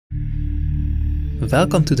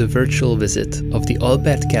Welcome to the virtual visit of the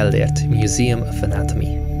Albert Gellért Museum of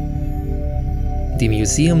Anatomy. The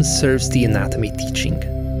museum serves the anatomy teaching.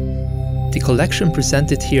 The collection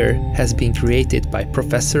presented here has been created by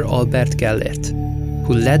Professor Albert Gellért,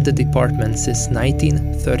 who led the department since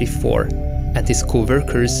 1934 and his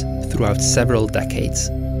co-workers throughout several decades.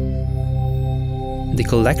 The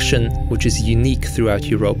collection, which is unique throughout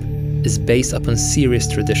Europe, is based upon serious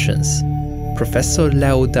traditions. Professor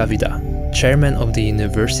Leo Davida, chairman of the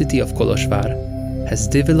University of Kolozsvár, has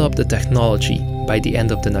developed a technology by the end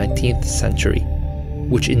of the 19th century,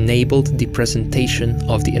 which enabled the presentation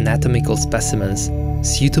of the anatomical specimens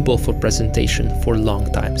suitable for presentation for long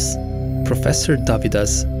times. Professor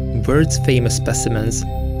Davida's world-famous specimens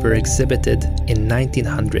were exhibited in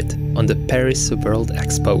 1900 on the Paris World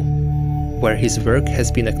Expo, where his work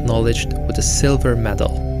has been acknowledged with a silver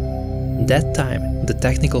medal. At that time, the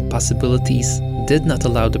technical possibilities did not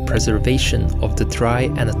allow the preservation of the dry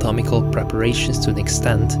anatomical preparations to an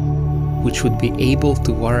extent which would be able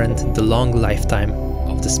to warrant the long lifetime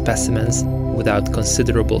of the specimens without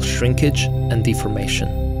considerable shrinkage and deformation.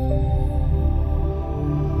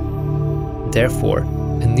 Therefore,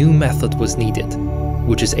 a new method was needed,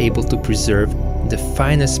 which is able to preserve the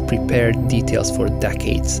finest prepared details for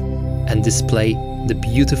decades and display the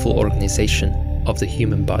beautiful organization of the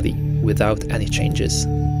human body without any changes.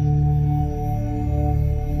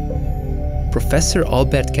 Professor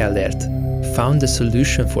Albert Gellért found the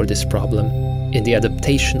solution for this problem in the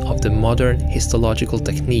adaptation of the modern histological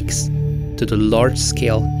techniques to the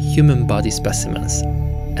large-scale human body specimens,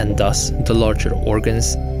 and thus the larger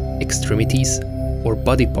organs, extremities, or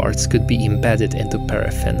body parts could be embedded into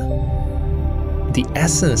paraffin. The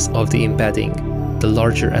essence of the embedding the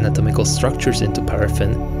larger anatomical structures into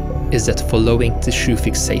paraffin is that following tissue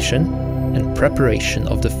fixation and preparation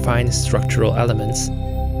of the fine structural elements,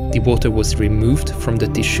 the water was removed from the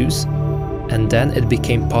tissues, and then it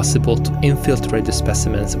became possible to infiltrate the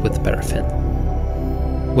specimens with paraffin.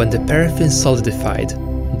 When the paraffin solidified,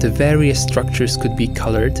 the various structures could be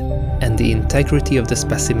colored, and the integrity of the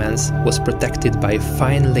specimens was protected by a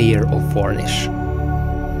fine layer of varnish.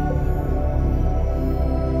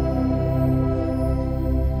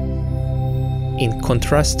 In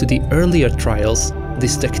contrast to the earlier trials,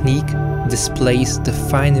 this technique displays the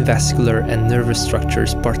fine vascular and nervous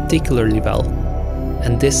structures particularly well,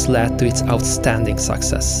 and this led to its outstanding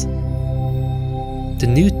success. The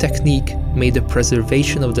new technique made the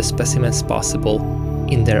preservation of the specimens possible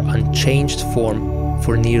in their unchanged form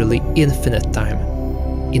for nearly infinite time,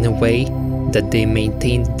 in a way that they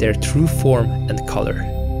maintained their true form and color.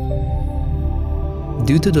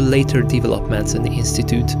 Due to the later developments in the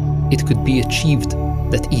Institute, it could be achieved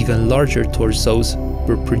that even larger torsos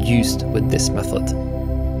were produced with this method.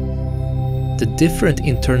 The different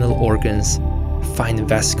internal organs, fine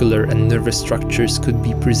vascular and nervous structures could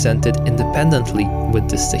be presented independently with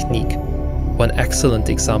this technique. One excellent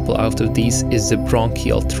example out of these is the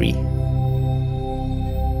bronchial tree.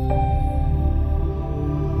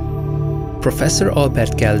 Professor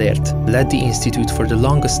Albert Gellért led the Institute for the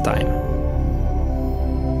longest time.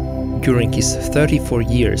 During his 34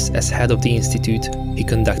 years as head of the Institute, he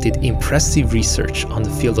conducted impressive research on the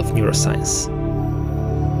field of neuroscience.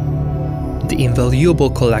 The invaluable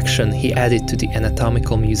collection he added to the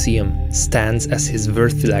Anatomical Museum stands as his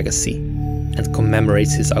worthy legacy and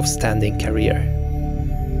commemorates his outstanding career.